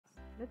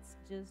let's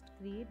just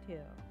create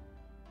here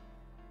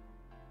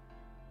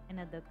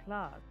another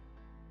class.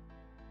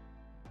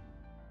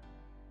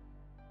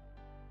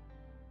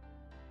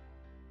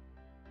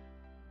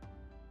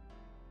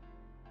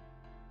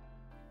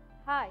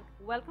 Hi,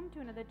 welcome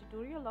to another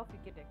tutorial of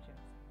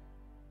architectures.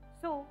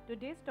 So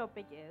today's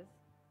topic is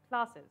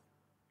classes.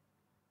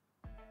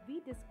 We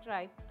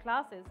described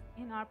classes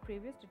in our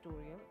previous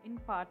tutorial in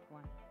part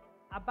 1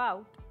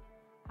 about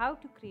how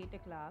to create a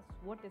class,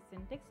 what is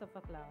syntax of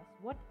a class,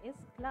 what is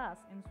class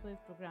in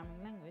Swift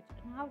programming language,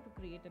 and how to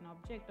create an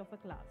object of a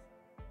class,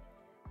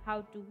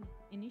 how to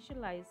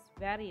initialize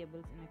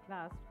variables in a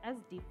class as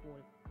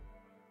default.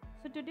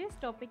 So today's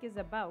topic is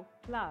about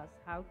class,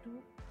 how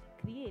to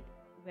create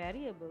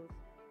variables,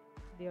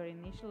 their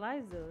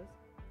initializers,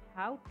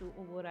 how to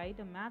override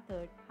a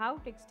method, how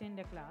to extend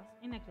a class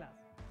in a class.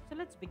 So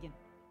let's begin.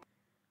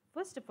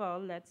 First of all,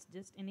 let's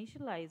just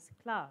initialize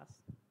class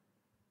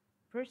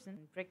person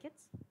in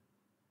brackets.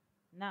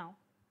 Now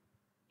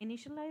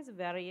initialize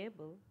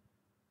variable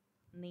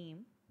name,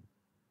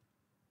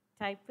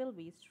 type will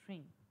be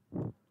string,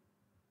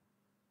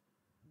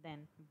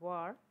 then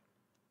var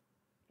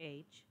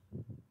age,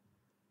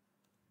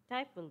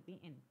 type will be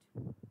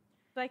int.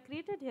 So I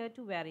created here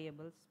two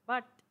variables,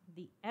 but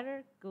the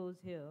error goes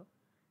here.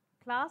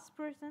 Class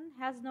person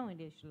has no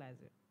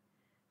initializer.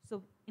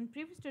 So in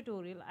previous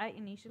tutorial, I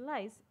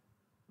initialized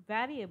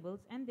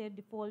variables and their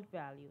default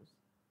values.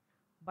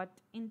 But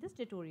in this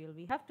tutorial,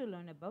 we have to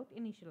learn about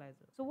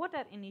initializers. So what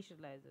are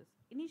initializers?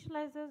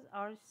 Initializers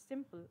are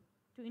simple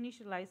to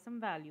initialize some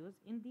values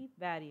in the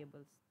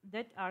variables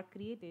that are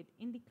created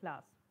in the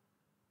class.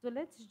 So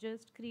let's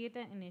just create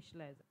an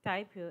initializer.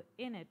 Type here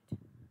init.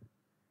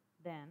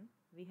 Then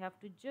we have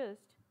to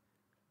just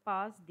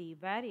pass the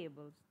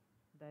variables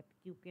that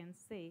you can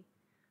say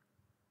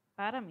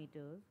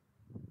parameters,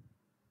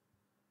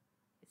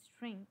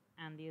 string,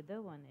 and the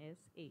other one is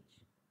age.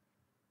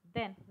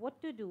 Then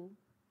what to do?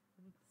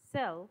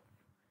 Self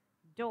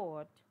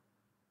dot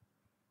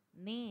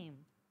name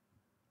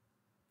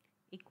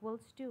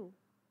equals to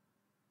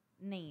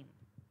name,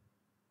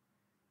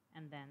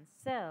 and then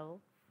self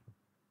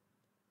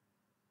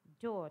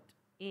dot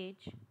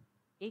age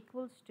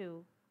equals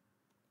to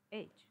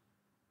age.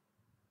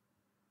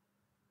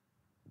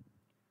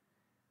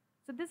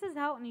 So this is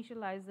how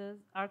initializers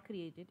are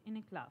created in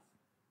a class.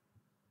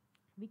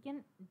 We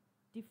can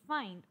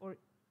define or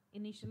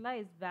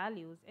initialize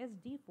values as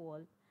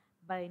default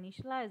by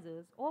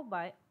initializers or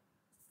by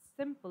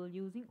simple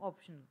using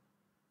optional.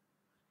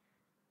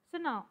 So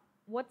now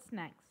what's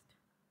next?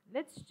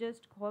 Let's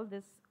just call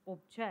this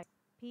object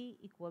p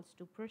equals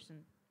to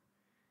person.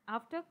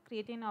 After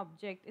creating an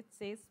object, it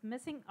says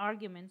missing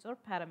arguments or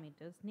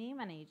parameters, name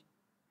and age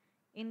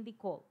in the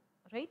call,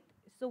 right?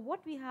 So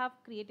what we have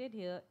created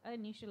here,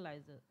 an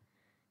initializer,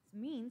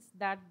 means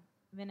that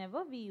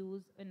whenever we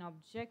use an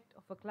object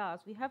of a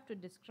class, we have to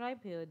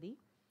describe here the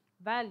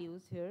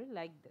values here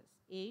like this,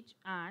 age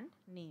and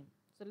name.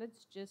 So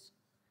let's just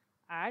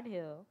add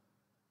here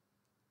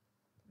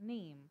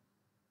name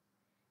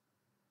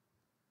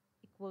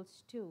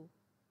equals to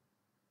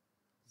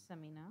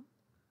Samina,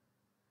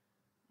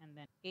 and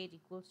then age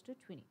equals to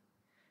 20.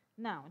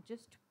 Now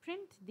just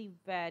print the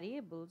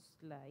variables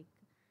like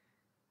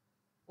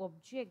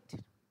object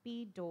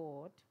p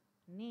dot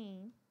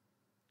name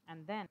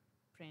and then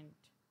print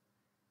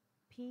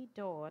p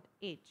dot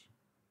age.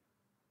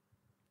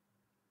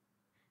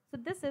 So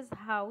this is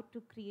how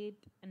to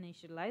create an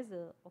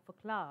initializer of a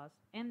class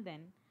and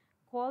then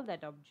call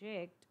that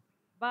object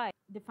by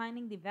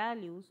defining the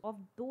values of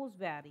those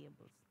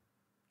variables.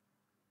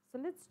 So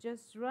let's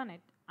just run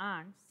it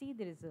and see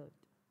the result.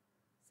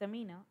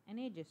 Samina and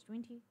age is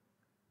 20.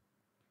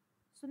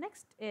 So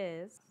next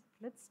is,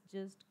 let's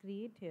just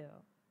create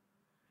here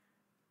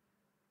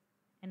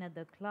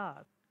another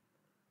class,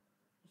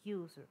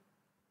 user.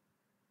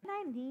 And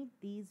I need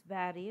these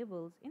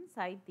variables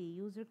inside the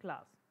user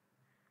class.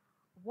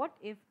 What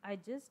if I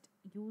just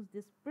use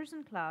this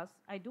person class?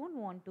 I don't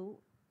want to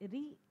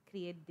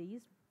recreate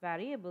these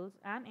variables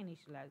and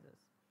initializers.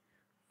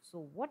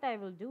 So what I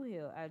will do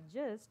here, I'll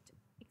just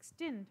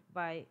extend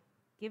by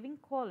giving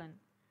colon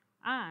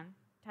and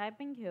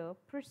typing here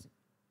person.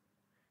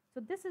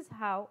 So this is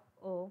how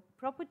a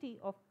property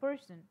of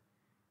person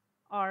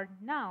are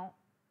now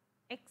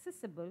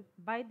accessible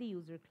by the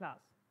user class.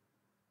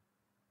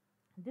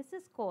 This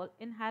is called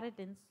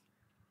inheritance,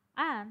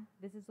 and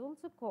this is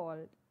also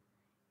called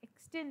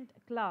extend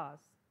class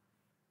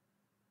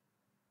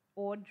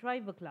or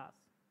driver class.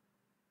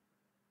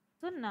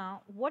 So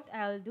now what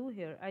I'll do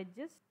here, I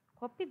just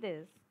copy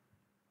this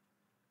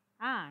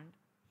and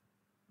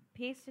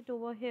paste it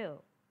over here.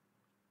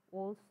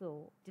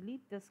 Also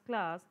delete this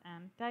class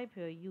and type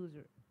here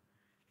user.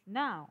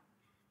 Now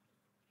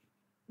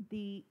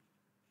the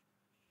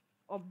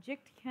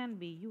object can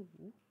be you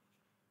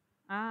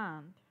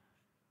and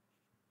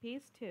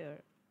paste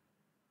here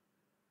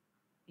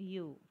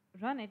you.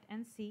 Run it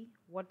and see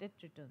what it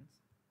returns.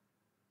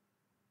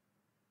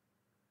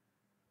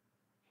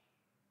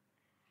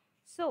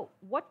 So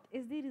what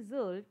is the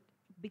result?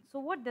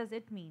 So what does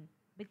it mean?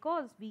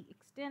 Because we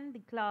extend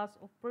the class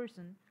of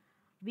person,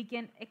 we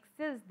can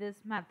access this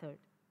method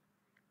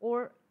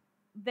or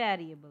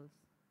variables.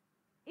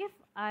 If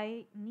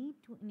I need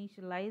to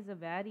initialize a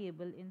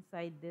variable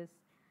inside this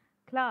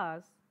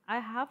class, I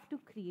have to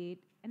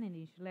create an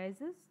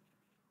initializers,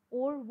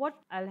 or what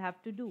I'll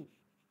have to do.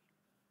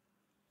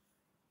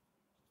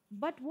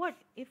 But what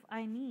if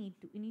I need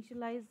to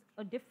initialize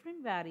a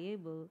different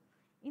variable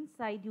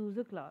inside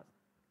user class?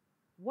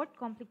 What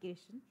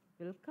complication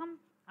will come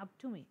up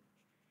to me?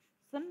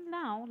 So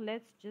now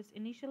let's just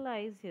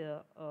initialize here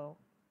a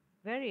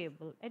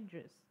variable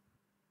address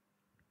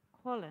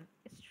colon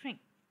string.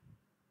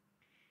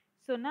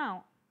 So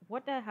now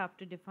what I have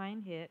to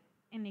define here,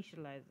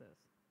 initializers.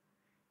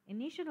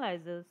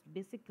 Initializers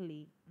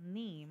basically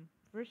name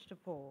first of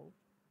all,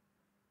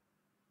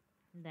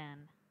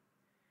 then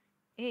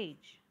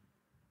age,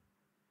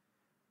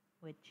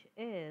 which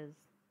is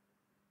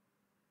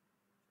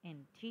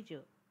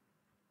integer,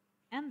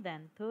 and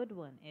then third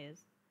one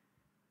is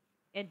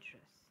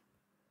address,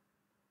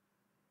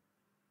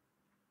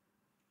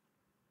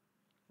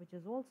 which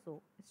is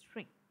also a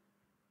string.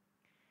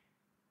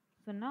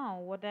 So now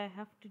what I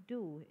have to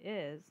do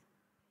is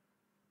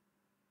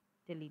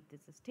delete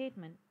this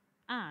statement,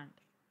 and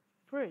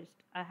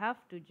first I have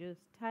to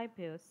just type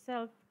here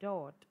self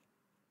dot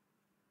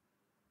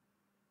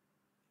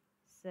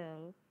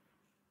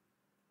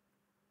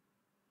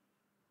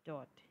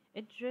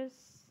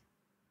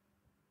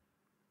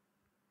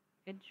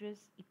address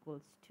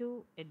equals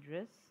to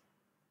address.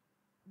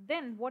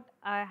 Then what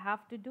I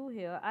have to do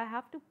here, I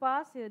have to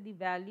pass here the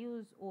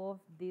values of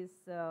this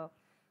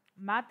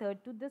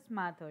method to this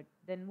method.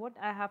 Then what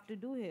I have to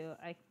do here,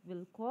 I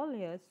will call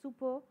here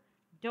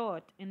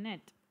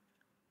super.init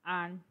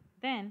and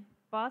then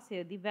pass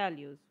here the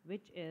values,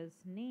 which is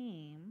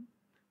name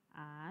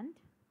and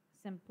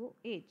simple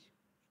age.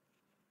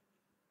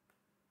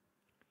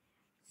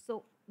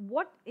 So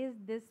what is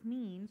this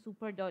mean?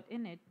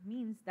 Super.init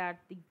means that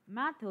the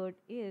method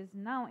is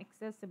now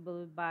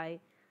accessible by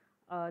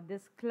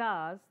this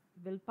class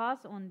will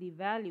pass on the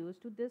values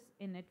to this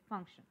init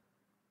function.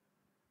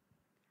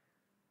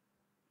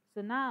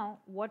 So now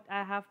what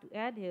I have to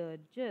add here,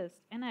 just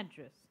an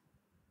address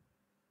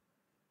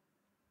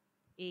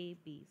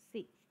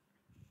ABC.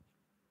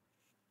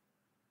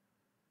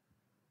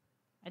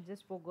 I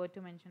just forgot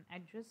to mention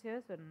address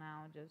here, so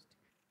now just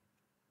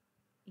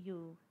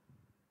u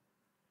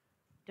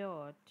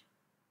dot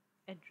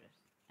address,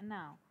 and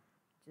now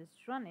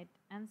just run it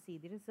and see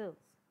the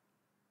results.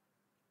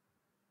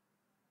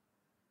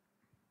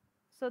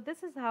 So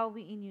this is how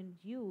we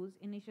use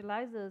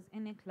initializers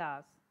in a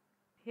class.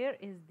 Here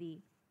is the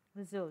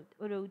result,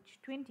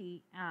 Uruj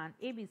 20 and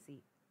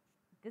ABC.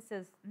 This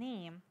is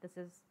name, this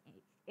is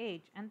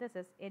age, and this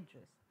is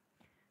address.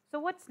 So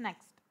what's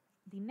next?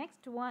 The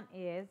next one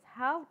is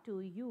how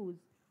to use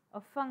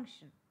a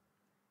function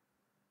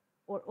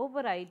or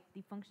override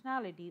the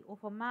functionality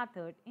of a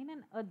method in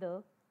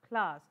another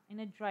class, in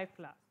a Derive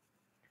class.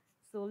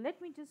 So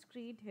let me just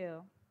create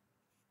here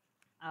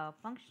a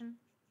function.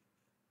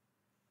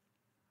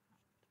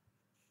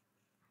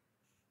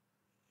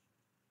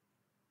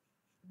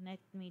 Let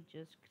me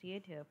just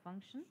create here a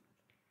function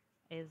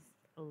is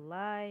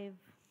alive.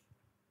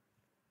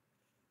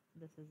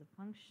 This is a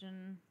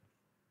function,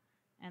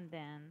 and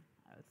then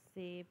I'll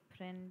say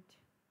print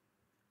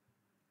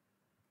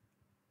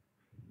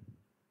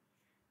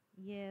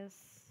yes,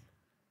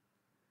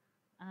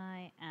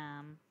 I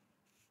am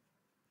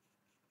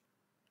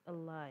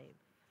alive.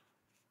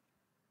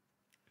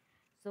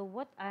 So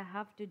what I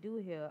have to do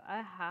here,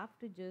 I have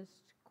to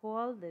just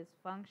call this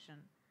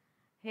function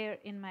here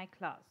in my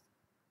class.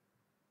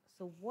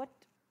 So what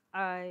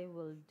I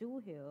will do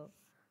here,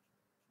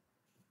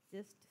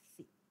 just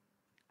see.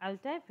 I'll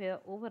type here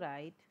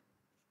override,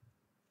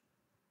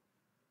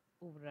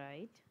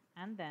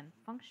 and then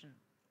function,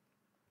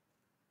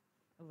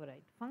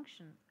 override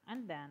function,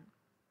 and then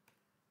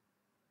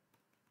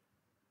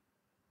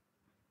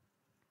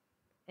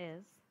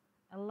is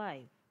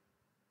alive.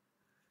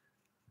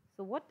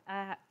 So what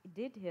I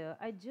did here,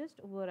 I just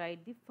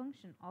override the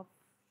function of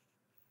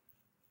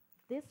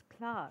this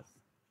class,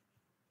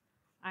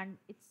 and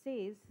it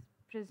says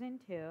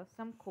present here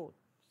some code.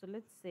 So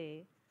let's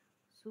say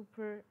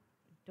super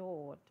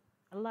dot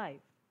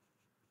alive.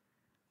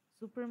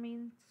 Super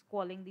means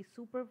calling the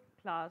super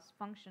class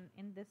function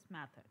in this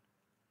method.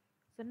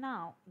 So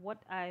now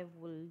what I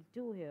will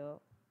do here,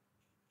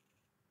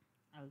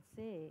 I'll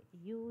say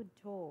u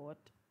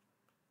dot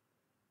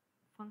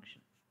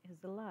function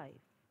is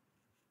alive,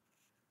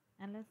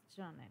 and let's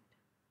run it.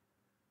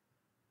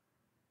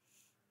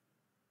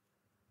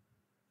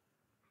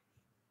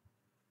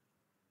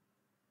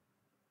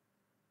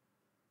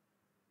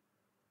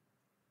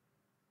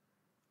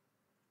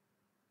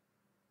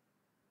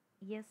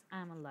 Yes,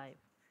 I'm alive.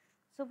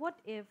 So what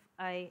if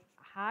I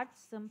had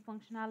some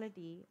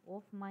functionality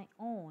of my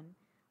own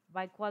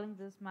by calling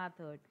this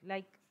method?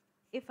 Like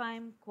if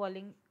I'm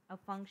calling a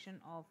function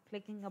of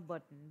clicking a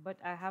button, but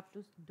I have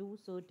to do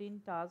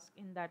certain tasks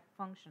in that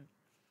function,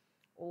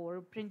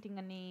 or printing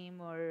a name,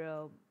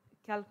 or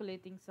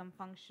calculating some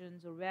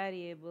functions or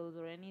variables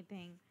or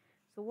anything.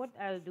 So what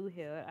I'll do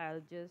here,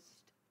 I'll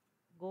just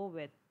go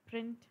with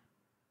print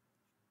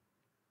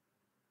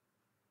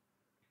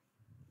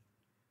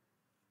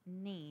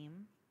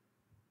name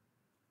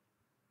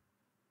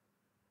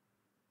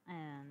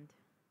and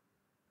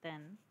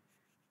then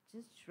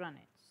just run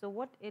it. So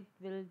what it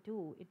will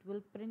do, it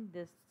will print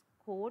this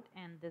code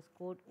and this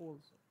code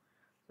also.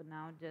 So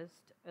now just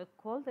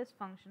call this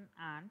function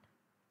and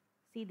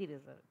see the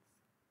results.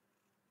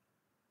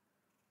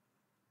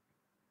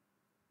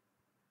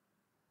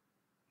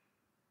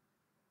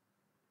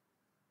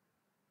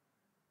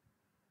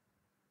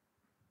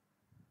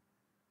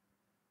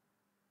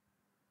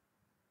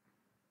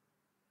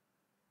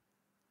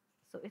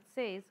 So it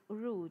says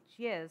root,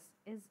 yes,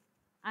 is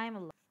I'm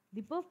alive.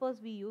 The purpose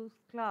we use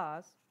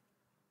class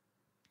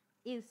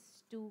is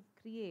to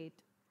create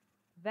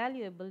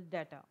valuable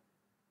data.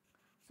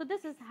 So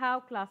this is how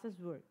classes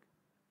work.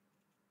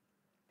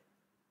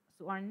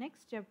 So our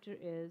next chapter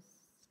is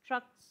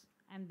structs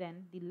and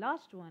then the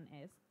last one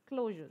is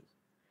closures.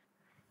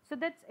 So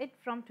that's it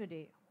from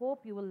today.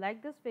 Hope you will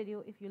like this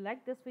video. If you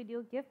like this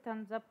video, give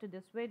thumbs up to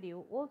this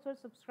video. Also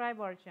subscribe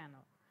our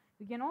channel.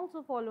 You can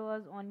also follow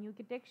us on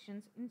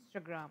Ukitections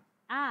Instagram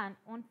and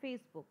on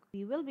Facebook.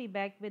 We will be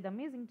back with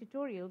amazing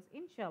tutorials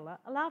inshallah.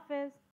 Allah Hafiz.